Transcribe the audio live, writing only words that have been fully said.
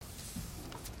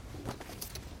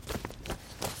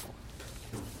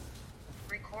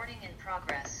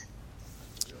progress.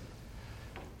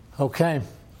 Okay.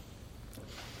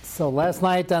 So last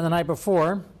night and the night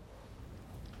before,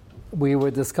 we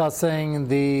were discussing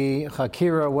the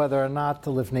Chakira, whether or not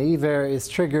the Lifnei Iver is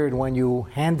triggered when you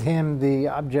hand him the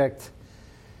object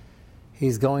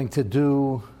he's going to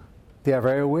do the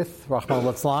Avera with, Rachmana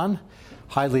litzlan,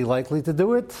 highly likely to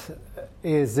do it.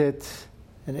 Is it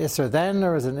an Isser then,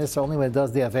 or is it an Isser only when it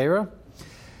does the Avera?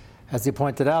 As he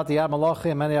pointed out, the Yad Malachi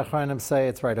and many Achronim say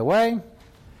it's right away,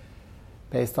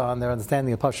 based on their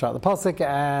understanding of Pashat the Pasuk,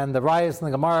 and the Rayas and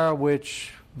the Gemara,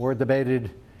 which were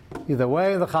debated either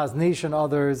way. The Chazon Ish and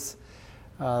others,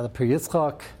 the Pri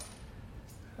Yitzchak,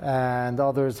 and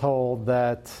others hold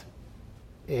that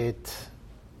it,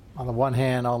 on the one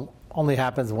hand, only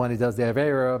happens when he does the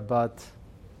Avera, but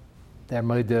they're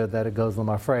moida that it goes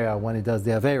l'mafreya when he does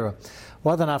the Avera.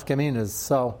 What are the nafkaminas?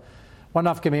 So, one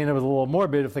nafkamina was a little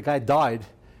morbid if the guy died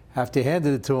after he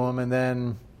handed it to him and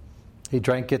then he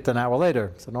drank it an hour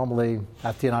later. So normally,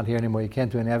 after you're not here anymore, you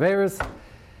can't do any Averas.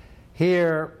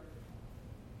 Here,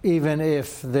 even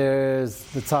if there's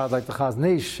the tzad like the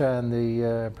Chazon Ish and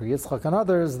the Pri Yitzchak and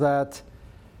others, that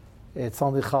it's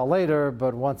only chal later,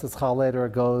 but once it's chal later,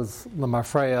 it goes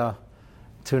l'mafreya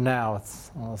to now.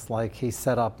 It's almost like he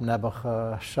set up Nebuch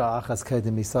Sha'achas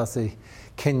Kedim Isasi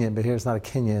Kinyan, but here it's not a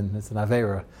Kinyan, it's an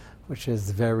Avera, which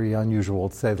is very unusual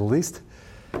to say the least.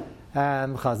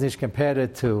 And Chazon Ish compared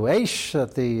it to Eish,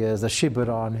 that there's a shibud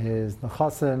on his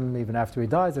nechasim, even after he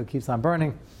dies, it keeps on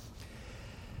burning.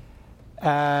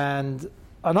 And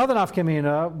another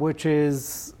nafkamina, which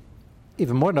is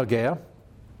even more nogea,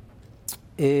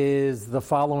 is the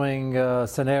following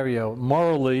scenario.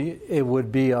 Morally, it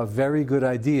would be a very good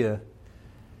idea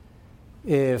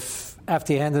if,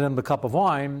 after he handed him the cup of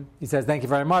wine, he says, "Thank you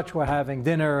very much, we're having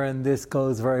dinner, and this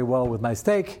goes very well with my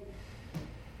steak,"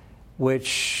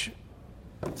 which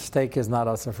steak is not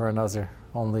usher for a nazir,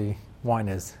 only wine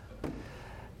is.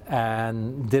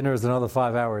 And dinner is another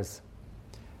 5 hours.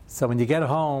 So when you get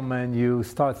home and you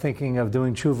start thinking of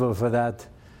doing tshuva for that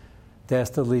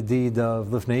dastardly deed of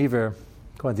Lifnei Iver,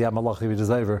 according to Yad Malachi, which is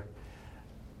over,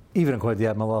 even according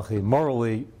to Yad Malachi,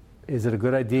 morally, is it a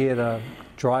good idea to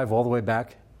drive all the way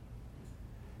back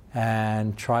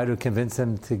and try to convince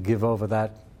him to give over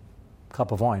that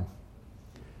cup of wine?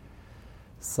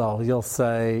 So you'll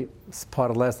say, it's part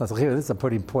of last night's Chiyuv, this is a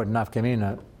pretty important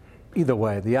nafkamina. Either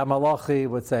way, the Yad Malachi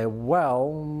would say,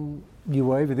 well, you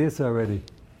were over this already.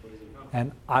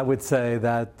 And I would say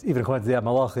that, even according to the Yad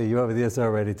Malachi, you're over this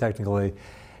already, technically,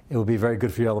 it would be very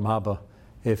good for Yolam Haba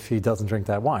if he doesn't drink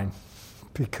that wine.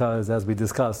 Because, as we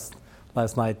discussed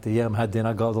last night, the Yom had Din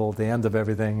HaGadol, the end of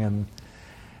everything, and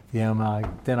the Yom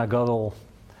Din HaGadol,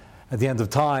 at the end of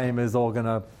time, is all going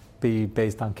to be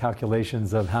based on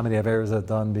calculations of how many Averas are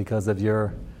done because of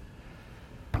your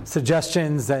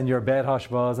suggestions and your bad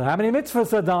hashbaz, and how many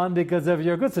mitzvahs are done because of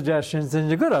your good suggestions and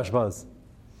your good hashbaz.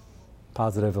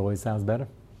 Positive always sounds better.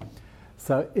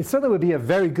 So it certainly would be a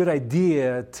very good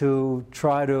idea to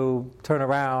try to turn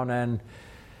around and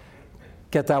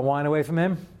get that wine away from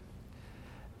him.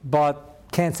 But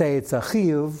can't say it's a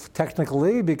chiyuv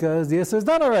technically because the Yisr is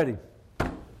done already.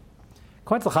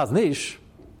 According to Chazon Ish,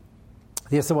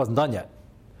 the Yisr wasn't done yet.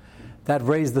 That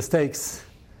raised the stakes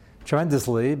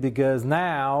tremendously because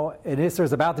now an Yisr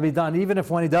is about to be done, even if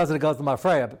when he does it, it goes to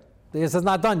Mafreya. But the Yisr is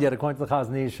not done yet, according to the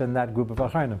Chazon Ish and that group of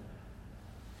Achronim.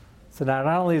 So now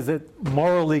not only is it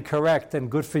morally correct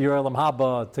and good for your Olam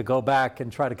Haba to go back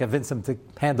and try to convince him to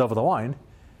hand over the wine,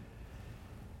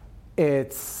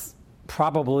 it's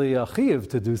probably a chiyuv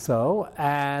to do so,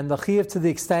 and the chiyuv to the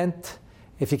extent,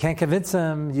 if you can't convince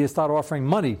him, you start offering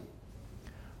money.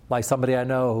 Like somebody I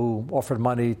know who offered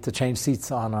money to change seats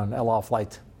on an El Al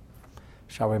flight.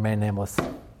 Shall remain nameless.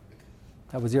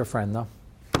 That was your friend, no?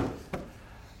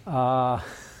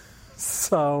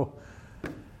 So,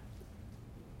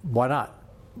 why not?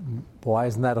 Why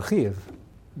isn't that a chiyuv?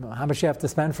 How much you have to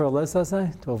spend for a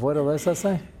lesaseh? To avoid a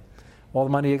lesaseh? All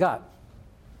the money you got.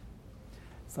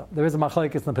 So there is a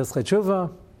machlokes in the Pesachei Tshuva,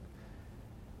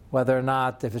 whether or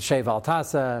not, if it's Sheva Al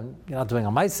Tasa, you're not doing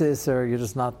a Maisis, or you're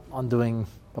just not undoing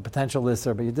a potential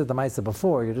Isser, but you did the Maisis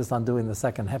before, you're just undoing the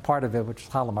second part of it, which is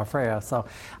Chalam Afreya. So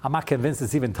I'm not convinced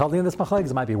it's even totally in this machlokes,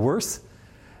 it might be worse.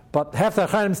 But half the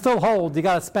Achronim still hold, you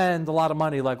got to spend a lot of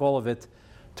money, like all of it,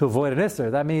 to avoid an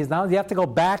Isser. That means now you have to go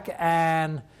back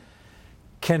and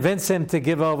convince him to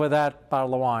give over that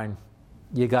bottle of wine.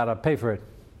 You got to pay for it.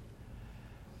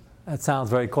 That sounds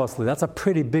very costly. That's a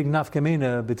pretty big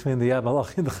nafkamina between the Yad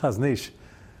Malachi and the Chazon Ish.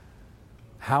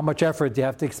 How much effort do you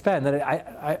have to expend? And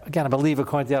I believe,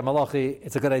 according to Yad Malachi,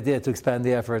 it's a good idea to expend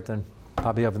the effort and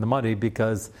probably have the money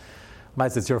because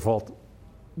it's your fault.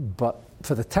 But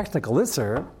for the technical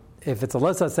Isser, if it's a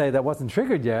Lissa say that wasn't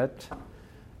triggered yet,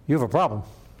 you have a problem.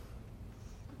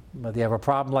 But you have a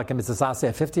problem like a Mitzvah say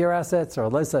 50-year assets, or a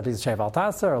Lissa because of Shev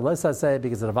Altasa, or a Lissa say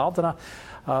because it involved an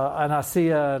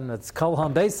Asiya, and it's Kol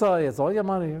Han Beisa, it's all your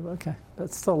money. Okay,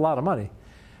 that's still a lot of money.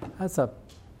 That's a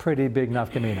pretty big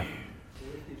nafkamina.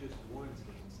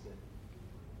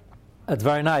 That's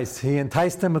very nice. He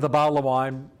enticed him with a bottle of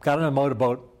wine, got on a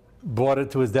motorboat, brought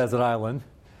it to his desert island,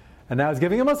 and now he's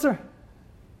giving him musr.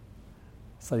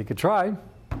 So you could try.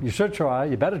 You should try.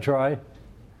 You better try.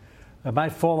 It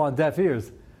might fall on deaf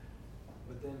ears.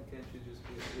 But then can't you just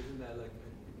isn't that like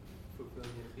fulfilling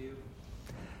your chiyuv?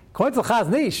 According to Chaz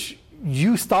Nish,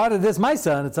 you started this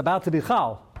Maisa and it's about to be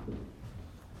Chal.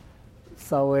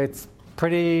 So it's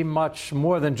pretty much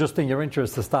more than just in your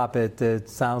interest to stop it. It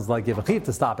sounds like you have a chiyuv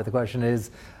to stop it. The question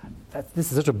is,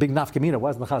 this is such a big nafkamina.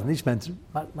 Why isn't the Chaz Nish meant?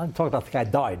 I'm talking about the guy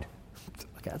died.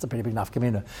 Okay, that's a pretty big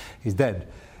nafkamina. He's dead.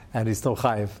 And he's still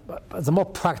chayiv. But it's a more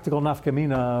practical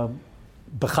nafkamina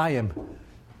b'chayim.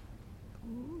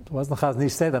 Why doesn't the Chaz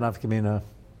Nish say that nafkamina?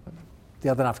 The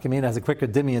other nafkamina has a quicker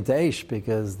dimmy into Eish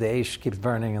because the Eish keeps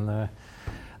burning and the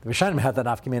Rishonim had that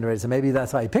nafkamina already, so maybe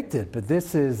that's why he picked it. But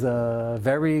this is a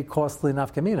very costly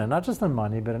nafkamina, not just in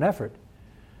money, but in effort.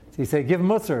 So you say, give him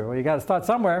musr. Well, you got to start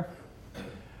somewhere.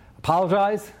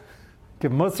 Apologize.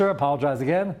 Give him musr, apologize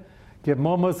again. Give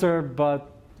more musr,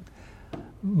 but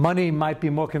money might be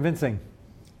more convincing.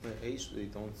 But they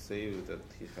don't say that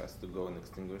he has to go and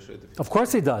extinguish it. Of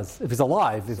course he does, if he's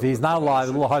alive. If he's not alive, it's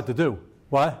a little hard to do.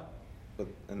 What?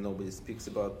 And nobody speaks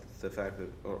about the fact that...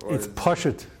 Or it's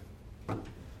pashut.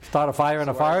 Start a fire in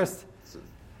a forest?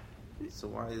 So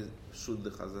why should the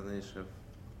Chazon Ish have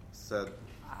said...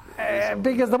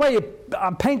 Because the way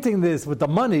I'm painting this with the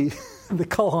money, the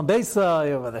Kol Han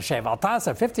Beisa, the Shev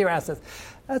Altasa, 50-year assets,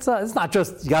 it's not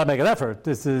just you got to make an effort.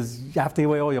 This is, you have to give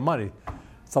away all your money.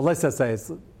 So let's just say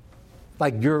it's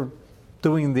like you're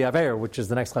doing the Aveir, which is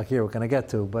the next Chakir we're going to get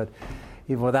to, but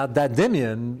even without that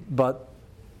Dimion, but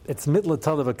it's Mitla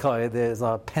Talavakai, there's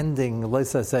a pending,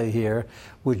 let's say here,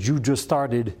 which you just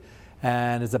started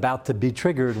and is about to be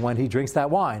triggered when he drinks that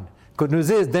wine. Good news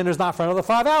is, dinner's not for another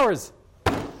 5 hours.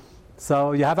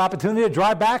 So you have opportunity to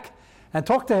drive back and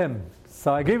talk to him.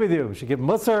 So I agree with you. You should give him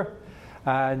musr,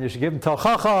 and you should give him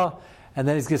telchacha, and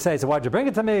then he's going to say, so why'd you bring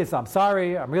it to me? So I'm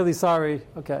sorry, I'm really sorry.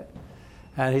 Okay.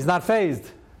 And he's not fazed.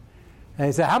 And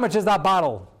he said, how much is that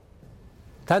bottle?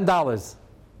 $10.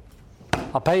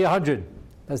 I'll pay you 100.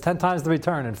 That's 10 times the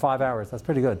return in 5 hours. That's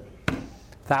pretty good.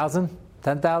 1,000?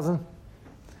 10,000?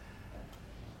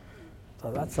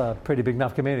 So that's a pretty big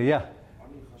enough community. Yeah.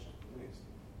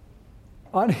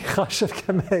 Ani chashav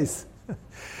kameis.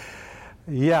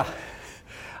 Yeah.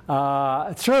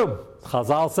 It's true.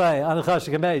 Chazal say, Ani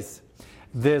chashav kameis.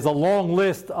 There's a long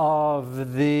list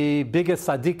of the biggest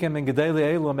tzaddikim and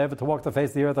gedolei elam ever to walk the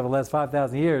face of the earth over the last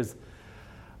 5,000 years,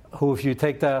 who, if you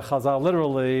take the Chazal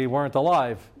literally, weren't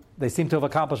alive. They seem to have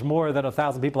accomplished more than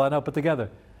 1,000 people I know put together.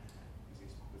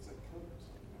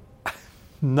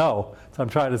 No, that's what I'm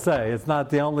trying to say. It's not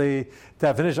the only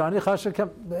definition. Ani chashav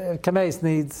kameis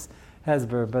needs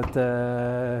Hezber, but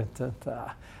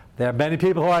there are many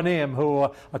people who are Aniyim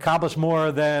who accomplish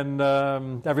more than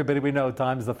everybody we know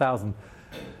times 1,000.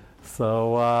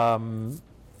 So,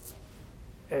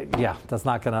 yeah, that's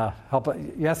not going to help.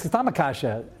 You ask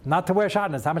Istamakasha, not to wear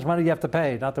shatnez. How much money do you have to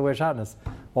pay not to wear shatnez?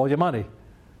 All your money.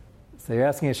 So you're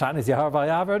asking, shatnez Yahar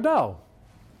Vayavar? No.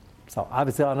 So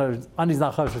obviously, Ani's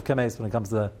not choshev kameis when it comes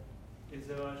to. Is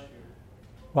there ashir?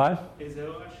 What? Is there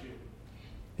ashir?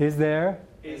 Is there?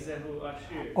 Is there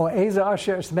ashir? Or Eza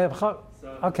Asher Shmei.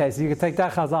 Okay, so you can take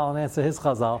that Chazal and answer his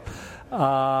Chazal.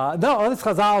 No, this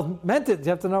Chazal meant it. You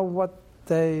have to know what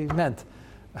they meant.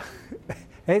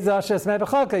 Eza Asher Shmei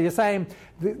B'chalka. You're saying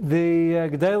the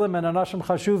Gedalim and Anashim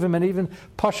Chashuvim and even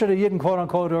Pasha Yidden, quote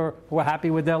unquote, were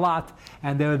happy with their lot,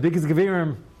 and they were the biggest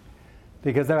Gevirim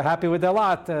because they were happy with their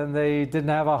lot and they didn't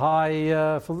have a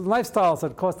high lifestyle, so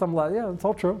it cost them a lot. Yeah, it's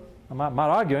all true. I'm not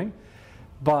arguing.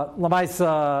 But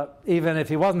Lamaisa, even if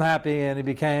he wasn't happy and he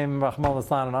became Rahman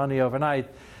al-Islam and Ani overnight,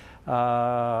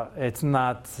 it's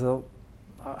not.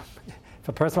 If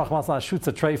a person Rahman al-Islam shoots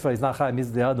a treifa, he's not Chai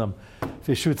Mizdi Adam. If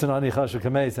he shoots an Ani Chashu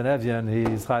Kameis and Evyan,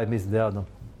 he's Chai Mizdi Adam.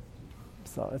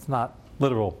 So it's not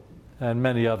literal, and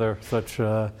many other such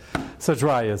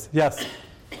rayas. Yes.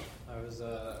 I was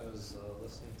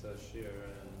listening to a shir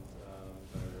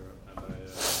by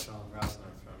Shalom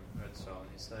Rasner from Eretzel,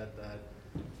 and he said that.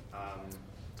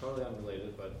 Totally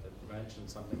unrelated, but it mentioned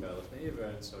something about Lifnei Iver,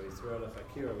 and so he threw out a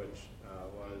fakira, which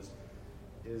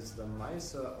is the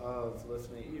Maisa of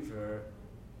Lifnei Iver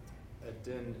a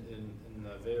din in the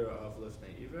Avera of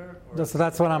Lifnei Iver? So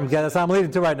that's what I'm getting. That's what I'm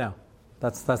leading to right now.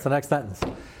 That's the next sentence.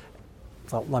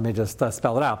 So let me just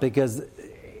spell it out, because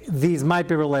these might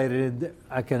be related.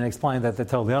 I can explain that they're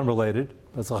totally unrelated.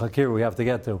 That's a Hakira we have to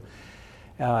get to.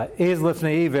 Is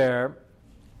Lifnei Iver,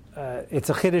 it's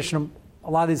a Chiddush. A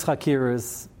lot of these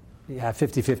Hakiras, you have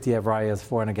 50-50, you have rayas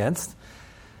for and against.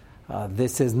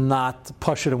 This is not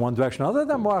push it in one direction, other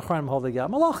than more Achronim holding Yad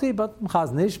Malachi, but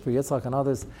Chaz Nish, Yitzchak, and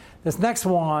others. This next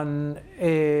one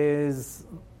is,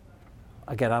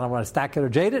 again, I don't want to stack it or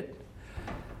jade it.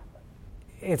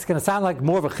 It's going to sound like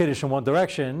more of a Chiddush in one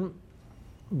direction,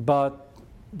 but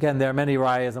again, there are many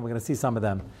rayas, and we're going to see some of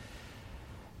them.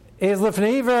 Is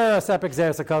Lifnei Iver a separate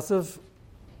Xeris HaKosav?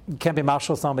 You can't be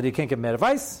marshal somebody, you can't give him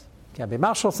advice, you can't be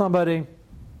marshal somebody,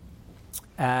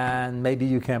 and maybe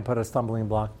you can put a stumbling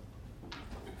block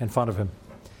in front of him.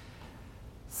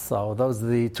 So those are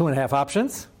the 2.5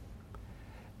 options.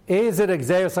 Is it a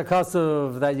Xeris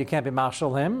HaKosav that you can't be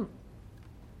marshal him,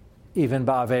 even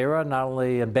ba'avera, not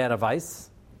only in bad advice?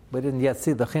 We didn't yet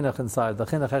see the chinuch inside. The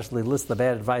chinuch actually lists the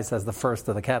bad advice as the first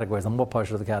of the categories, and more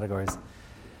push of the categories.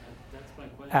 That's my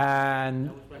question. And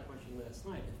that was my question last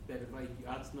night. If bad advice,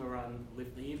 Yatzner on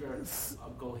Lifnei Iver, I'll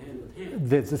go hand with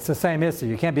hand. it's the same issue.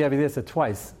 You can't be every this at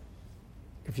twice.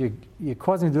 If you're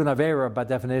causing to do an avera, by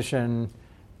definition,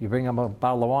 you bring him a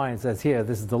bottle of wine and says, here,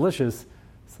 this is delicious.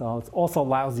 So it's also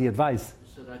lousy advice.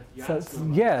 So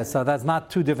that So that's not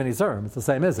two different Isurim. It's the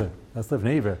same Isur. That's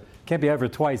Lifnei Iver. Can't be ever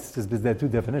twice just because there are two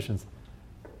definitions.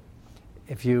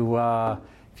 If you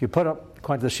put up,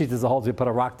 according to the sheet as a whole, you put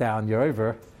a rock down, you're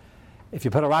over. If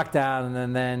you put a rock down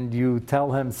and then you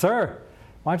tell him, sir,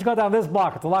 why don't you go down this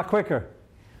block? It's a lot quicker.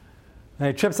 And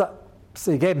he trips up.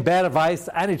 So you gave him bad advice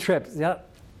and he trips. Yeah,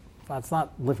 that's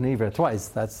not Lifnei Iver twice.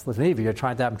 That's Lifnei Iver. You're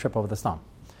trying to have him trip over the stone.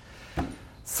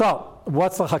 So,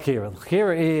 what's the Hakira? The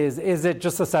Hakira is it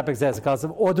just a separate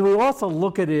Xeris, or do we also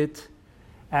look at it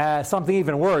as something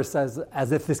even worse,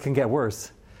 as if this can get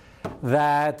worse?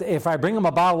 That if I bring him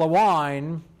a bottle of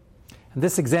wine, and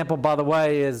this example, by the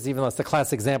way, is, even though it's the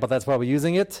classic example, that's why we're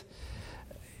using it.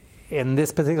 In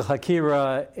this particular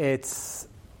Hakira, it's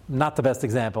not the best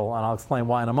example, and I'll explain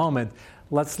why in a moment.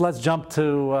 Let's jump to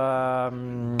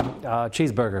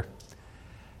cheeseburger,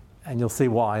 and you'll see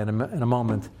why in a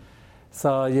moment.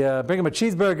 So you bring him a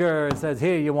cheeseburger and says,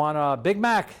 here, you want a Big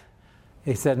Mac?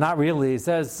 He said, not really. He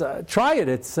says, try it.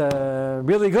 It's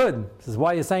really good. He says,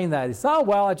 why are you saying that? He says, oh,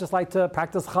 well, I just like to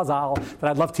practice chazal, but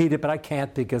I'd love to eat it, but I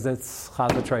can't because it's chaz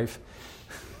v'treif.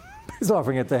 He's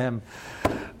offering it to him.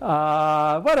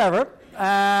 Whatever.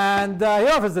 And he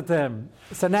offers it to him.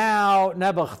 So now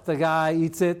Nebuch, the guy,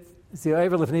 eats it. So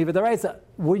over Lifnei Iver D'Oraisa.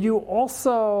 Were you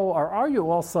also, or are you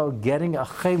also getting a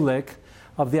chelik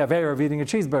of the avera of eating a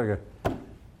cheeseburger?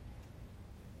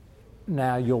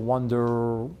 Now you'll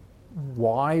wonder,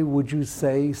 why would you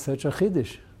say such a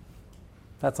chiddush?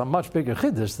 That's a much bigger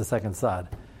chiddush, the second side.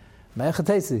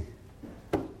 Me'echatesi.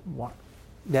 You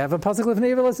have a pasuk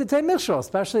Lifnei Iver L'sitei Michshol,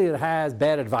 especially it has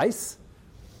bad advice,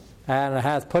 and it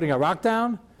has putting a rock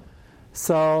down.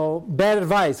 So, bad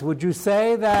advice. Would you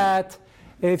say that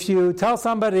if you tell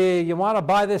somebody you want to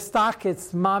buy this stock,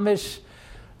 it's mamish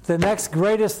the next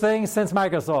greatest thing since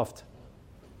Microsoft?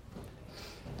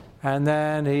 And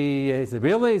then he said,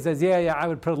 really? He says, yeah, I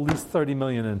would put at least 30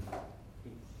 million in.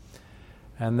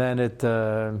 And then it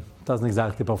doesn't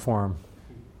exactly perform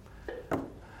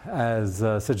as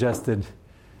suggested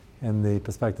in the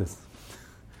prospectus.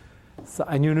 So,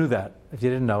 and you knew that. If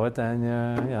you didn't know it, then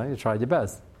you tried your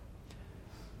best.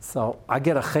 So I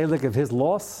get a chelik of his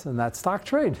loss in that stock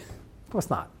trade? Of course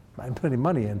not. I didn't put any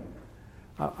money in.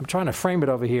 I'm trying to frame it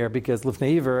over here because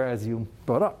Lifnei Iver, as you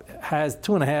brought up, has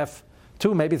 2,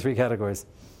 maybe 3 categories.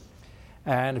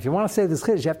 And if you want to say this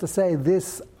chiddush, you have to say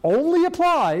this only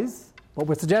applies, what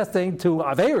we're suggesting, to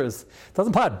averas. It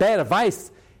doesn't apply to bad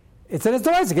advice. It's in his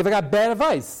direction. If I got bad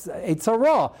advice, it's a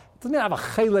raw. It doesn't have a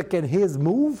chelik in his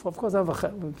move. Of course, I have a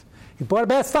chelik. He bought a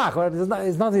bad stock. There's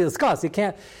nothing to discuss. You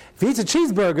can't. If he eats a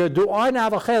cheeseburger, do I now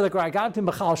have a chelik, or I got him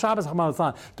B'chal Shabbos,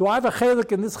 do I have a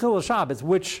chelik in this Chil Shabbos,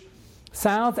 which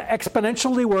sounds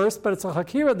exponentially worse, but it's a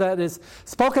Hakira that is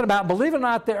spoken about. Believe it or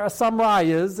not, there are some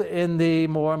rayas in the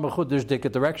more Mechudesh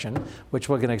Dika direction, which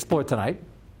we're going to explore tonight.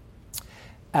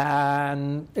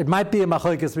 And it might be a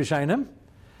Machlekes Rishonim.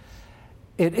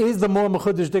 It is the more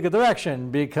Mechudesh Dika direction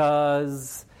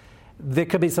because there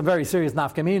could be some very serious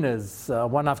nafkaminas.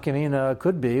 One nafkamina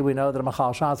could be, we know that a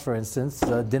Machal Shas, for instance,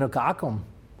 Dinu Ka'akum.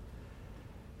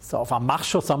 So if I'm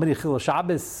machshel somebody Chil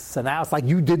Shabbos, so now it's like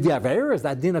you did the Avera, is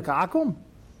that Dinu Ka'akum?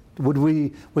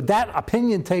 Would that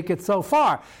opinion take it so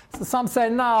far? So some say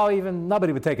no, even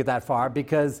nobody would take it that far,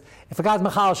 because if a guy's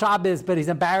Mechal Shabbos but he's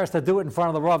embarrassed to do it in front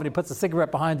of the Rav and he puts a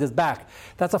cigarette behind his back,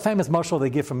 that's a famous mashal they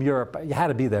give from Europe. You had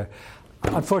to be there.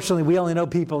 Unfortunately, we only know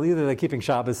people, either they're keeping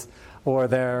Shabbos or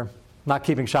they're not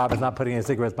keeping Shabbos, not putting any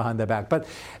cigarettes behind their back. But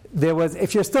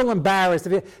if you're still embarrassed,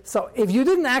 if you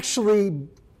didn't actually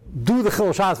do the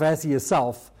Chil Shabbos for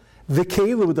yourself, the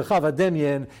Keilu, the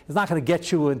Chavadimyan, is not going to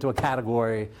get you into a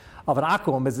category of an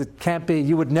akum, as it can't be.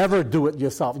 You would never do it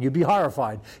yourself. You'd be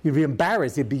horrified. You'd be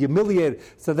embarrassed. You'd be humiliated.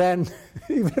 So then,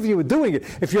 even if you were doing it,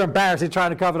 if you're embarrassed, you're trying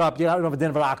to cover it up, you don't have a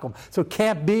din of an akum. So it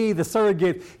can't be the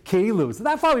surrogate keilu. So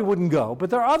that far we wouldn't go.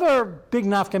 But there are other big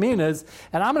nafkaminas,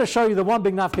 and I'm going to show you the one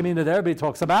big nafkamina that everybody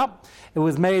talks about. It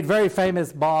was made very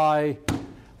famous by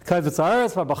Kovitz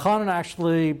Haaretz, by Bachanan,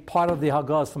 actually part of the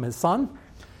Haggadah from his son.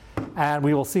 And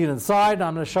we will see it inside.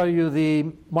 I'm going to show you the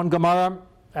one Gemara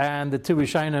and the two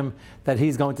Rishonim that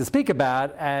he's going to speak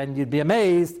about, and you'd be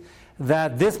amazed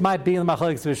that this might be in the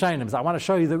Machlokes Rishonim. So I want to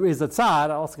show you there is a tzad.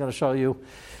 I'm also going to show you,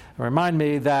 remind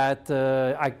me that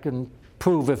I can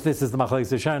prove if this is the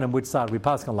Machlokes Rishonim, which side we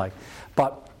paskin like.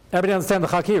 But everybody understand the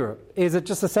Chakira. Is it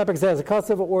just a separate Gzeres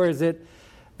HaKosav, or is it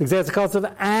the Gzeres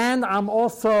HaKosav? And I'm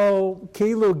also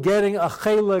Kilu getting a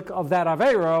chelik of that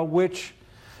Aveira, which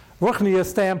Ruchniya's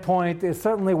standpoint is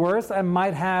certainly worse and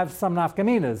might have some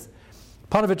nafkaminas.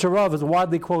 Panovich Arav is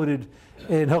widely quoted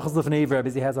in Hilchos Lifnei Iver,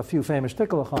 because he has a few famous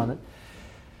shtiklach on it,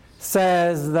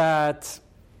 says that,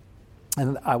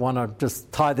 and I want to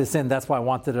just tie this in, that's why I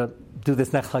wanted to do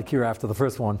this next Hakir after the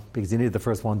first one, because you need the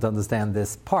first one to understand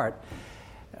this part.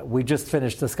 We just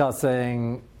finished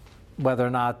discussing whether or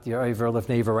not you're Iver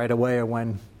Lifnei Iver right away or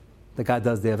when the guy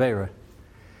does the Aveira.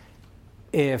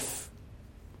 If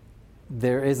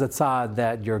there is a tzad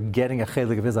that you're getting a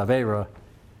chelik of his Aveira,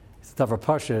 it's a tougher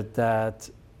pashut that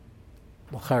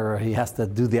he has to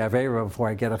do the Aveira before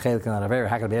I get a chelik on that Aveira.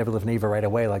 How can I be able to live right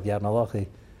away like Yad Malachi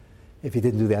if he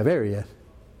didn't do the Aveira yet?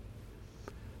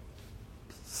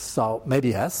 So maybe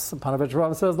yes. Panovich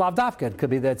Rav says Lav Dafka. It could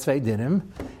be that Tzvei Dinim,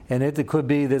 and it could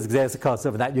be this Gzeres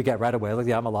HaKosav, and that you get right away like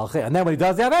Yad Malachi. And then when he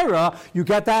does the Aveira, you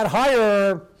get that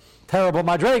higher terrible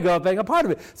madrega of being a part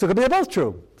of it. So it could be both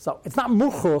true. So it's not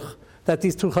muchuch that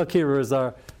these two chakiras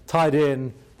are tied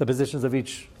in the positions of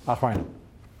each achronim.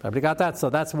 Everybody got that? So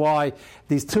that's why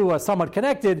these two are somewhat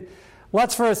connected.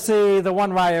 Let's first see the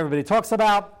one raya everybody talks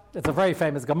about. It's a very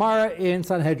famous Gemara in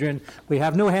Sanhedrin. We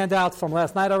have new handouts from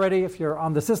last night already, if you're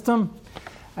on the system.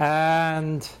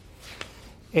 And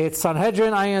it's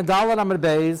Sanhedrin Ayin Dalet Amud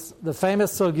Beis, the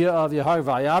famous sugya of Yehar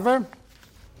Vayaver.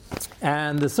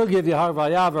 And the sugya of Yehar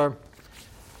Vayaver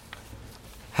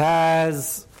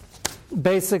has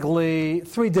basically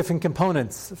three different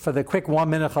components for the quick 1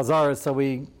 minute chazara, so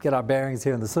we get our bearings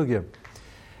here in the sugya.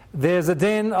 There's a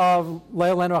din of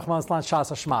Leil Len Rachman Slan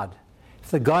Shas Hashmad.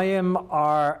 If the Goyim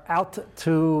are out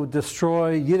to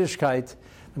destroy Yiddishkeit,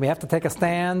 then we have to take a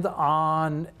stand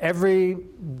on every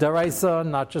deraisa,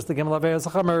 not just the Gimel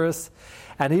Averos Chameris,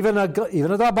 and even a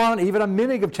Dabban, even a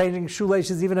minig of changing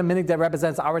shoelaces, even a minig that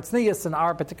represents our tznius and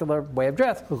our particular way of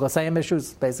dress, same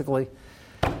issues, basically.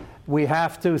 We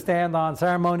have to stand on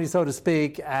ceremony, so to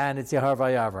speak, and it's Yehar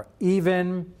Vayaver.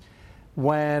 Even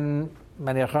when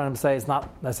many Achronim say it's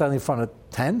not necessarily in front of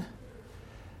 10.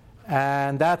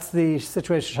 And that's the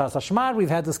situation Shas Hashmad. We've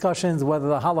had discussions whether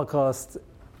the Holocaust,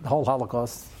 the whole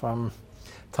Holocaust, from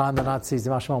time the Nazis,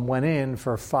 the Mashmam went in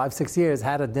for 5-6 years,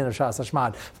 had a din of Shas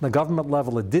Hashmad. From the government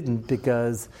level, it didn't,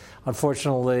 because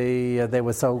unfortunately they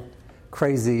were so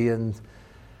crazy and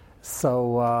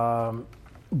so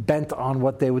bent on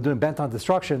what they were doing, bent on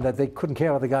destruction, that they couldn't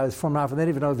care what the guy was from or not. They didn't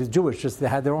even know if he was Jewish, just they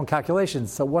had their own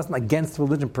calculations. So it wasn't against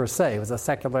religion per se. It was a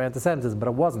secular anti-Semitism, but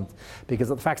it wasn't. Because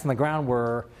the facts on the ground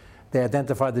were they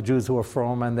identified the Jews who were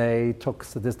from, and they took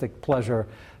sadistic pleasure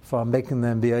from making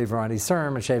them be over on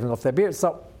Yisurim and shaving off their beards.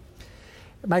 So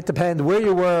it might depend where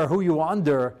you were, who you were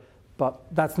under, but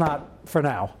that's not for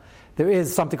now. There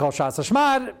is something called Shas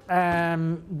Hashmad,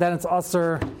 and then it's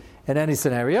usher in any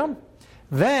scenario.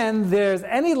 Then there's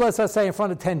any, let's say, in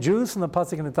front of 10 Jews from the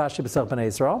Pasuk in the Tashi B'Sel B'nai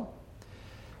Yisrael,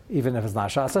 even if it's not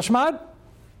Shas Hashmad.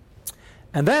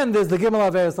 And then there's the Gimel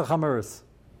Averos L'Chamerus.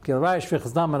 Gilrai,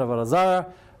 Shvichas Dam, and Avodah Zarah,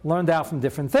 learned out from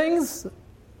different things.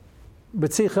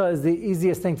 B'tzicha is the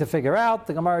easiest thing to figure out.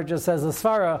 The Gemara just says, the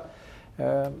Svara,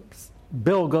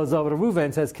 Bill goes over to Reuven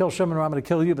and says, kill Shimon or I'm going to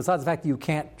kill you. Besides the fact that you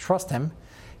can't trust him,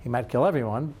 he might kill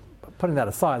everyone. But putting that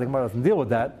aside, the Gemara doesn't deal with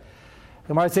that. The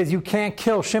Gemara says, you can't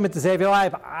kill Shimon to save your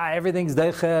life. Everything's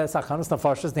deiches, achanus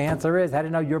nefashos. The answer is, how do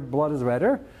you know your blood is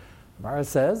redder? The Gemara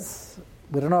says,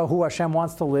 We don't know who Hashem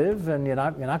wants to live, and you're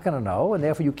not going to know, and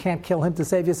therefore you can't kill him to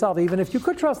save yourself, even if you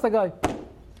could trust the guy.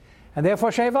 And therefore,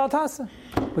 Sheva al Tasa,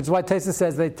 which is why Tesa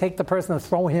says they take the person and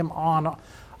throw him on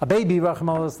a baby,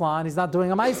 Rachmana litzlan. He's not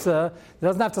doing a Maisa. He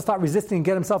doesn't have to start resisting and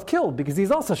get himself killed because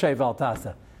he's also Sheva al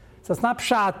Tasa. So it's not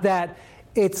pshat that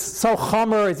it's so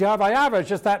chomer, it's Yav Ayavar, it's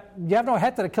just that you have no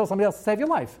heta to kill somebody else to save your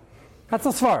life. That's a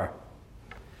svara.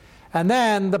 And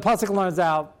then the pasuk learns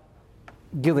out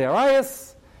Gili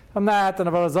Arayas from that, and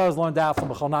Avodah Zarah is learned out from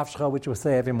B'chol Nafshecha, which we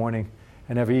say every morning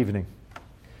and every evening.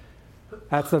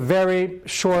 That's a very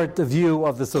short view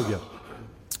of the sugya.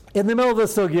 In the middle of the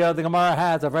sugya, the Gemara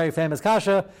has a very famous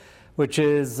kasha, which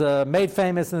is made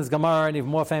famous in this Gemara and even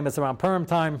more famous around Purim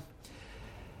time.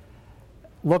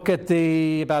 Look at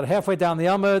about halfway down the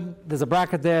Amud, there's a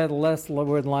bracket there, the last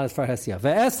word in the line is Farhesia.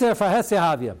 Ve'ester Farhesia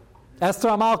Havia. Esther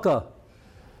Amalka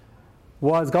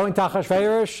was going to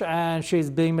Achashverosh, and she's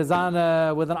being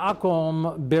mizana with an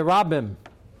akum birabim.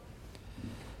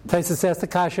 Taisa says to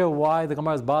Kasha why the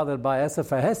Gemara is bothered by Esther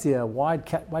Farhesia. Why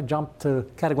jump to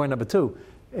category number 2?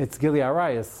 It's Gili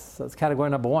Arayas, so it's category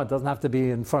number 1. It doesn't have to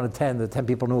be in front of 10. The 10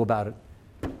 people knew about it.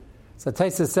 So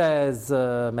Taisa says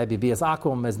maybe Bias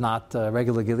Akum is not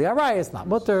regular Gili Arayas, not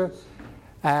mutter.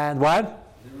 And what?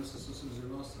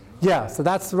 Yeah, so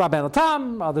that's Rabbeinu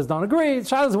Tam. Others don't agree.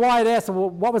 Shad is why it asked,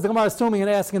 what was the Gemara assuming and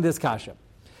asking this kasha?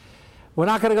 We're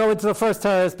not going to go into the first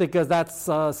terrace because that's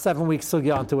 7-week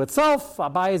sugya unto itself.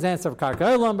 Abayi's answer of Karka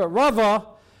Olam, but Rava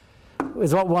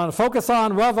is what we want to focus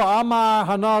on. Rava Amar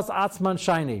Hanas Atzman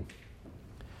Shaini.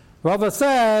 Rava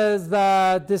says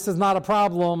that this is not a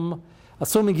problem.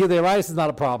 Assuming Gilei Rice is not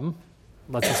a problem.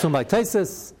 Let's assume like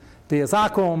Tesis, Bias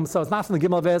Akum. So it's not from the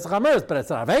Gimel Ve'ez Chamers, but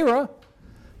it's an Aveira.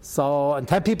 So, and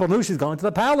 10 people knew she's going to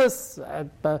the palace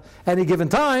at any given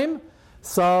time.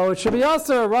 So it should be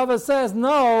Aser. Rava says,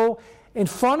 no, in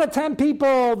front of 10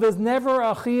 people, there's never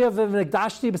a Chiyav of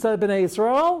Nikdashti b'Sed B'nai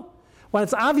Yisrael. When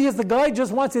it's obvious the guy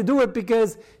just wants to do it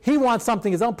because he wants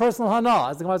something, his own personal hana.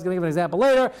 As the Gemara's going to give an example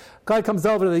later. Guy comes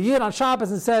over to the Yid on Shabbos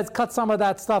and says, cut some of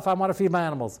that stuff, I want to feed my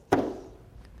animals.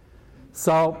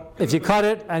 So if you cut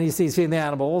it and you see he's feeding the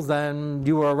animals, then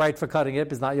you were right for cutting it.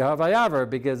 It's not Yehav Ayavar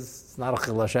because it's not a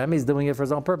Chil Hashem. He's doing it for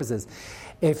his own purposes.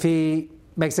 If he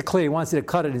makes it clear he wants you to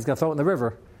cut it, he's going to throw it in the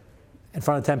river in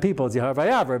front of 10 people, it's Yehav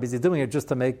Ayavar because he's doing it just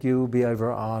to make you be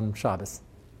over on Shabbos.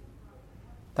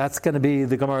 That's going to be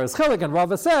the Gemara's Chilik. And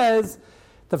Rava says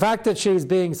the fact that she's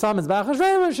being summoned by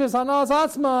Achashverosh is Hanas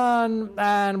Atzman,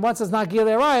 and once it's not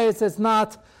Gilei Arayis, it's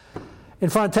not in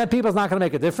front of 10 people, it's not going to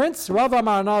make a difference. Rav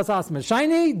Amar Hanas Atzman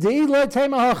Shaini Di Lo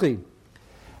Tema Hachi.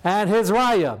 And his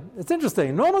raya. It's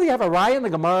interesting. Normally you have a raya in the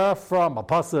Gemara from a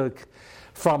pasuk,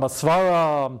 from a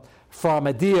svara, from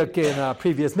a diak in a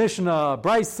previous Mishnah,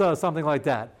 Brisa, something like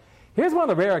that. Here's one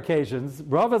of the rare occasions.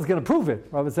 Rav is going to prove it.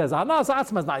 Rav says, Hanas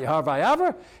Atzman is not Yehav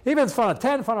Ayavar. Even in front of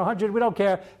 10, in front of 100, we don't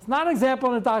care. It's not an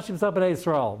example in Dashim B'nai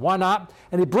Yisrael. Why not?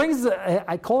 And he brings,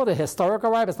 I call it a historical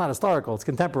raya, but it's not historical. It's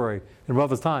contemporary in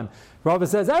Rav's time. Rav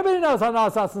says, everybody knows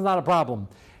Hanas Atzman is not a problem.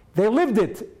 They lived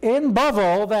it. In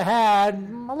Bavel, they had,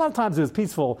 a lot of times it was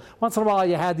peaceful. Once in a while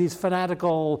you had these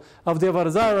fanatical of the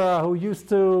Avodah Zarah who used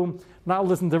to not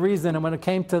listen to reason, and when it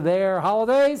came to their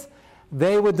holidays,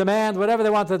 they would demand whatever they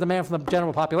wanted to demand from the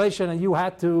general population, and you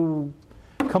had to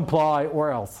comply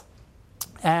or else.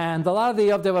 And a lot of the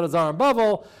Avodah Zarah in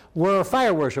Bavel were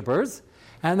fire worshippers,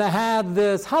 and they had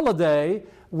this holiday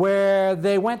where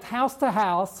they went house to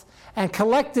house and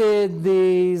collected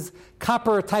these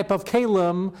copper type of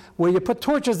kalim where you put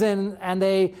torches in, and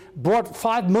they brought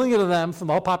 5 million of them from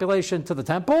the whole population to the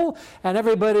temple, and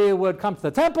everybody would come to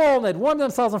the temple and they'd warm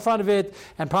themselves in front of it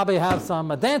and probably have some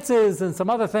dances and some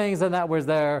other things, and that was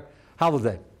their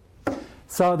holiday.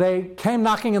 So they came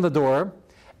knocking on the door,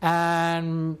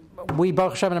 and we,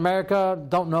 Baruch Hashem in America,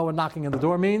 don't know what knocking on the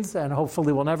door means, and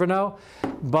hopefully we'll never know,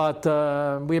 but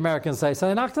we Americans say, so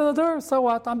they knocked on the door, so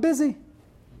what, I'm busy.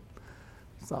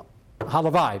 So,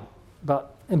 halavai.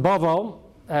 But in Bavel,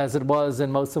 as it was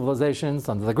in most civilizations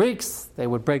under the Greeks, they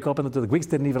would break open the Greeks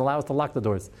didn't even allow us to lock the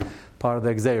doors, part of the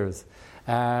Xeris.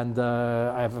 And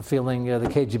I have a feeling the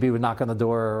KGB would knock on the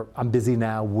door, I'm busy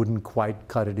now, wouldn't quite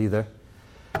cut it either.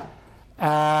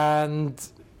 And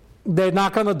they'd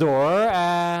knock on the door,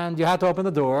 and you had to open the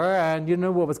door, and you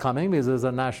knew what was coming because it was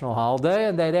a national holiday,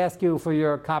 and they'd ask you for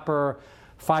your copper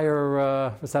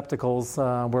fire receptacles.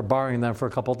 We're borrowing them for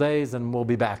a couple of days, and we'll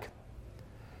be back.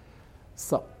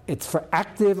 So it's for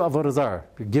active Avodah Zarah.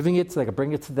 You're giving it so they can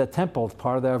bring it to the temple. It's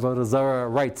part of their Avodah Zarah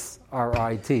rights,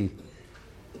 R-I-T.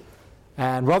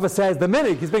 And Rava says, the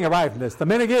minig, he's being arrived in this, the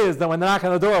minig is that when they knock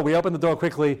on the door, we open the door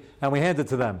quickly and we hand it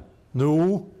to them.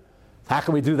 No. How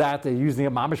can we do that? They're using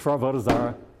a mamish for Avodah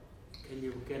Zarah. Can you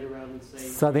and say.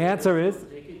 So the answer is,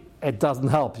 Take it. it doesn't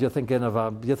help. You're thinking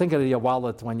of your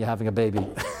wallet when you're having a baby.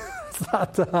 It's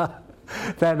not.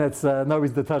 Then it's no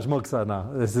reason to touch muksa now.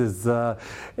 This is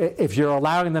if you're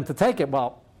allowing them to take it.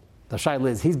 Well, the shaila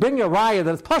is he's bringing a raya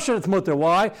that it's pasha, it's mutter.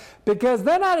 Why? Because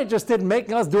they're not interested in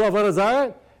making us do avodah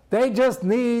zarah. They just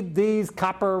need these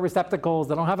copper receptacles.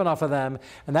 They don't have enough of them,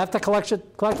 and they have to collect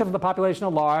it from the population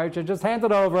at large and just hand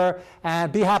it over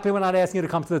and be happy we're not asking you to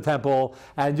come to the temple.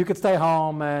 And you could stay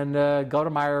home and go to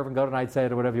Ma'ariv and go to Night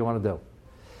Seder or whatever you want to do.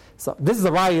 So this is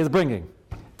the raya is bringing.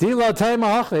 Dilo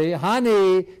temachi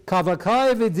hani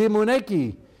kavakai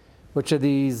v'dimuneki, which are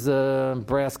these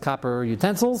brass copper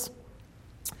utensils.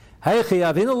 Heichi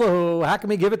avinu lahu, how can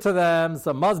we give it to them? So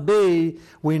it must be,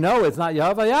 we know it's not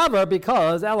Yehovah Yavar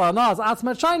because Ela Anas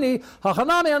Atzman Shiny,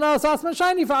 Hachanami Anas Atzman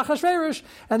Shiny for Achashverosh,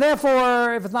 and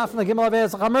therefore, if it's not from the Gimel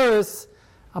Aveis Chameris,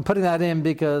 I'm putting that in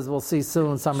because we'll see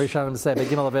soon some Rishonim say that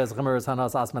Gimel Aveis Chameris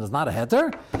Hanas Asman is not a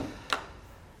heter.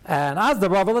 And as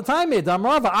the Rav Lataymi, Dam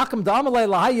Rav Akam Damalei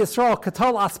Lahai Yisrael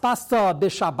Katol Aspasta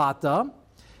Bishabata,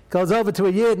 goes over to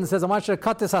a Yid and says, I want you to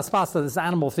cut this aspasta, this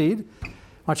animal feed.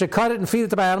 I want you to cut it and feed it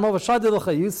to my animal.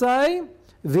 You say,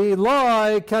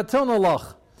 V'loi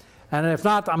katonolach. And if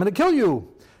not, I'm going to kill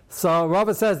you. So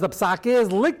Rav says the psak is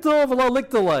likto v'lo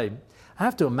liktolei. I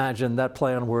have to imagine that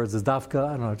play on words is dafka.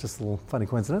 I don't know, just a little funny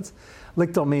coincidence.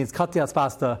 Likto means cut the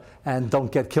aspasta and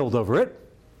don't get killed over it.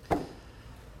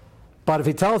 But if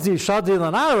he tells you shadi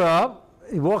lanara,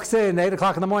 he walks in 8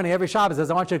 o'clock in the morning every Shabbos,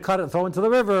 says, I want you to cut it and throw it into the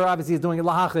river. Obviously, he's doing it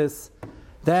lahachis.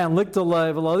 Then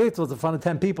liktolei v'lo liktol is in front of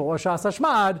 10 people, or shas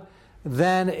hashmad.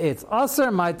 Then it's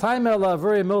aser my time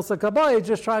elavuri milsa kabai,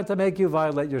 just trying to make you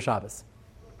violate your Shabbos.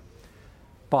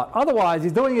 But otherwise,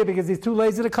 he's doing it because he's too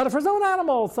lazy to cut it for his own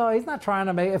animal. So he's not trying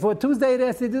to make. If it were Tuesday,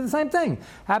 he do the same thing.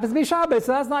 Happens to be Shabbos,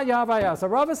 so that's not Yahavaya. So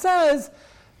Rava says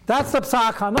that's the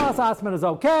psak. Hanas asman is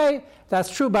okay. That's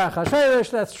true by Chasherish.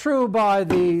 That's true by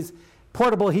these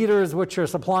portable heaters which are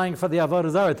supplying for the Avodah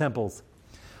Zarah temples.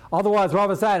 Otherwise,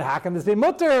 Rava said, how can this be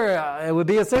mutter? It would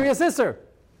be a serious isser.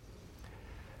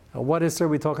 What isser are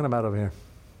we talking about over here?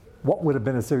 What would have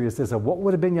been a serious isser? What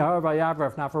would have been Yahavaya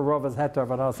if not for Rava's heter of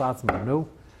Hanas asman? No.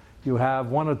 You have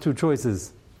one or two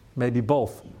choices, maybe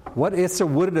both. What Isser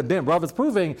would it have been? Rav is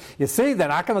proving, you see, they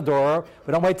knock on the door,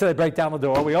 we don't wait till they break down the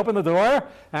door, we open the door,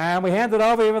 and we hand it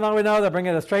over even though we know they're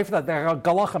bringing it straight for that. They're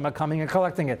galachim are coming and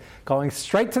collecting it, going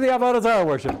straight to the Avodah Zarah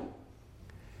worship.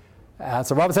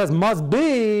 So Rav says, must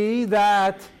be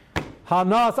that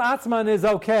Hanas Atzman is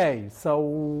okay.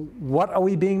 So what are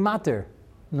we being matter?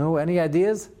 No, any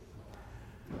ideas?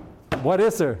 What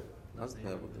Isser? That's the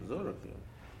Avodah Zarah.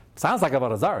 Sounds like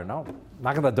Avodah Zarah, no?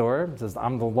 Knock on the door, says,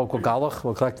 I'm the local galach,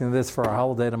 we're collecting this for our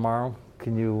holiday tomorrow.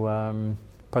 Can you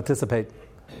participate?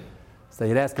 So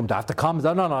you'd ask him, do I have to come?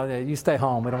 No, you stay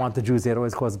home. We don't want the Jews here, it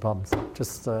always causes problems.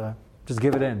 Just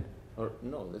give it in. Or,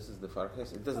 no, this is the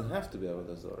Farhes. It doesn't have to be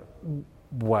Avodah Zarah.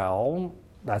 Well,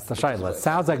 that's the shaila. It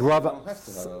sounds like Rav.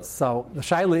 So the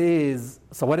shaila is,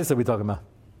 so what is it we're talking about?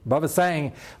 Rav is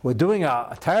saying, we're doing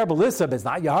a terrible issa, but it's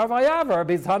not Yahar Vayavar,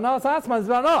 but it's Hanas Atzman, it's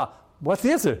no. What's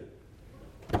the answer?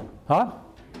 Huh?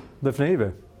 Lifnei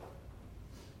Iver.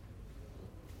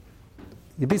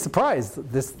 You'd be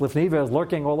surprised. This Lifnei Iver is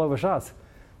lurking all over Shas.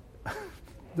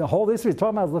 The whole issue he's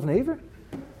talking about is Lifnei Iver? Is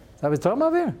that what he's talking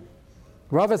about here?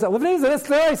 Rav said, Lifnei Iver, that's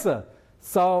Theresa.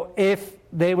 So if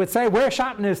they would say, wear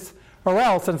shatnez or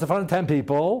else, and it's in front of 10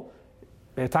 people,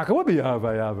 the Taka would be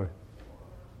Yahavah.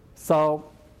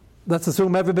 So let's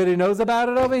assume everybody knows about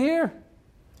it over here.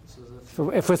 So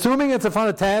if we're assuming it's in front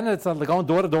of 10, it's like going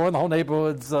door to door and the whole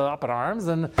neighborhood's up in arms,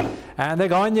 and they're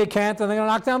going, you can't, and they're going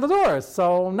to knock down the doors.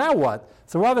 So now what?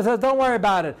 So Rabbi says, don't worry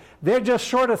about it. They're just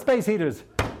short of space heaters.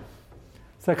 So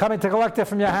they're coming to collect it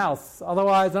from your house.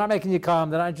 Otherwise, they're not making you come.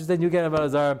 They're not interested in you getting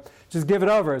it. Just give it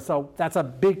over. So that's a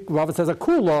big, Rabbi says, a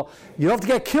kula. You don't have to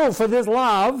get killed for this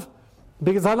lav,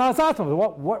 because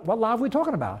what lav are we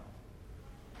talking about?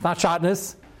 It's not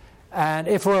shatnez. And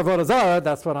if we're Avodah Zarah,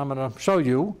 that's what I'm going to show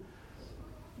you.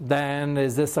 Then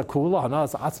is this a kula? No,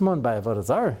 it's atzman by Avodah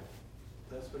Zarah.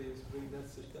 That's what he was bringing.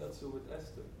 That's the shtatsu with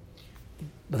Esther.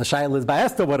 But the shayla is by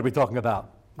Esther. What are we talking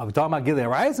about? Are we talking about Gilei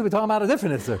Arayis? Or are we talking about a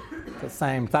different Esther? The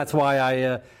same. That's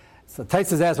why so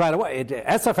Taisus asked right away.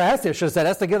 Esther for Esther should have said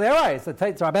Esther Gilei Arayis. So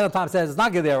Rabbeinu Tam says it's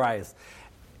not Gilei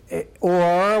Arayis.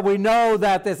 Or we know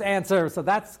that this answer. So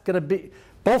that's going to be.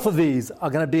 Both of these are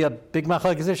going to be a big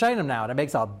machlokes yeshayim now, and it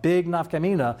makes a big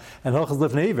nafkamina and Hilchos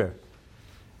Lifnei Iver.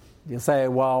 You say,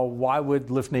 well, why would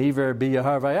Lifnei Iver be a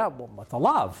Harvayah? Well, what's a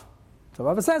lav? So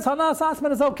Rabbi says, Hanas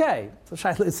Asman is okay. So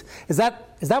Shaila is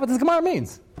that what this Gemara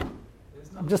means?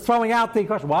 I'm just throwing out the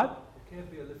question. What? It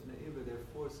can't be a Lifnei Iver, they're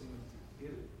forcing him to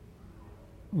give it.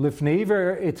 Lifnei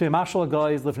Iver, it's a mashal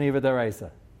guy is Lifnei Iver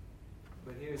deraisa.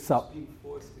 But here it's So- being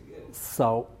forced to get.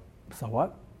 So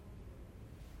what?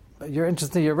 You're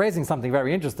interested. You're raising something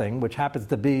very interesting, which happens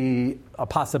to be a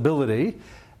possibility,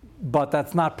 but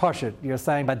that's not pashut. You're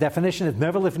saying by definition it's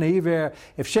never Lifnei Iver.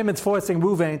 If Shimon's forcing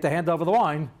Ruvain to hand over the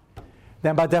wine,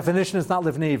 then by definition it's not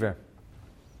Lifnei Iver.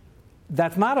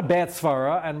 That's not a bad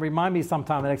svara, and remind me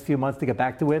sometime in the next few months to get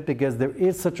back to it, because there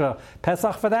is such a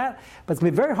Pesach for that. But it's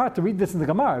going to be very hard to read this in the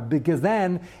Gemara, because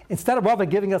then, instead of Rava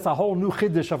giving us a whole new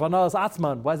chiddush of Anas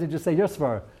Atzman, why does he just say your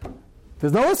svara?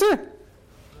 There's no answer.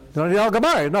 You don't need all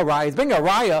Gemara. No raya. He's bringing a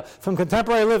raya from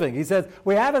contemporary living. He says,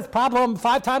 we have this problem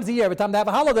 5 times a year every time they have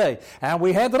a holiday, and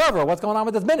we hand it over. What's going on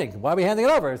with this minning? Why are we handing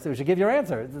it over? So we should give your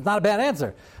answer. It's not a bad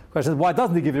answer. The question is, why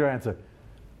doesn't he give your answer?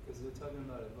 Because we're talking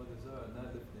about Avodah Zarah, not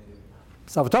Lifnei Iver.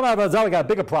 So if we're talking about Avodah Zarah, we got a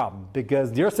bigger problem,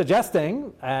 because you're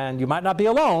suggesting, and you might not be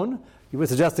alone, you were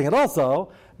suggesting it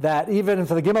also, that even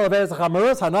for the Gimel of Ezech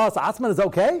HaMerus, Hanas Atzman is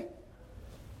okay?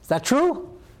 Is that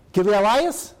true? Gili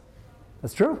Arayas?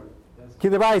 That's true.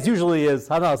 Gili Arayas usually is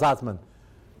Hanas Atzman.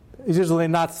 He's usually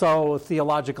not so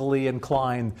theologically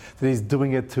inclined that he's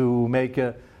doing it to make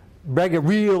a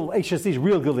real HSC's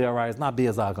real Gili Arayas, not be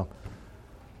a Zagam.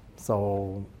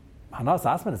 So Hanas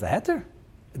Atzman is a heter?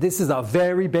 This is a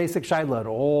very basic shaila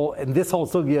all in this whole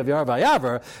sugi of Yar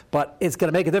Vayaver, but it's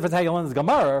going to make a difference how you learn this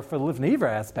Gemara for the Lifnei Iver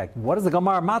aspect. What is the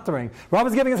Gemara mattering? Rav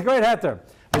is giving us a great heter.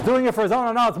 He's doing it for his own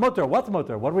or no, it's mutter. What's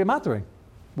mutter? What are we mattering?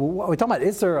 Are we talking about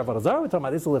Isser Avodah Zarah? We're talking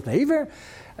about Isser Lifnei Iver?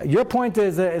 Your point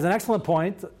is an excellent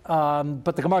point,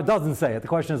 but the Gemara doesn't say it. The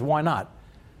question is, why not?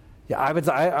 Yeah, I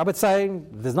would say,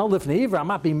 there's no Lifnei Iver. I'm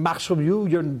not being machshel you.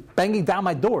 You're banging down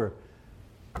my door.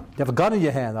 You have a gun in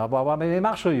your hand. Why may I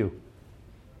machshel you?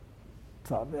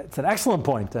 So it's an excellent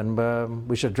point, and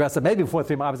we should address it maybe before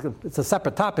 3 months. It's a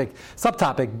separate topic,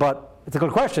 subtopic, but it's a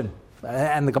good question,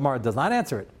 and the Gemara does not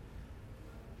answer it.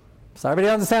 So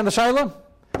everybody understand the Shaila?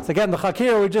 So again, the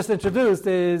Chakir we just introduced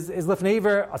is Lifnei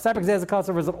Iver. A separate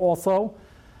Zezekatzer is also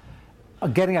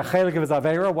getting a chelik of his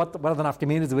Aveira. What are the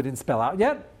nafkaminas we didn't spell out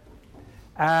yet?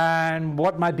 And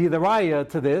what might be the raya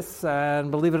to this?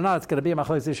 And believe it or not, it's going to be a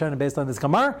Machlokes Rishonim based on this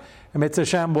Gemara. And Mitzvah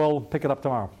Hashem will pick it up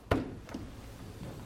tomorrow.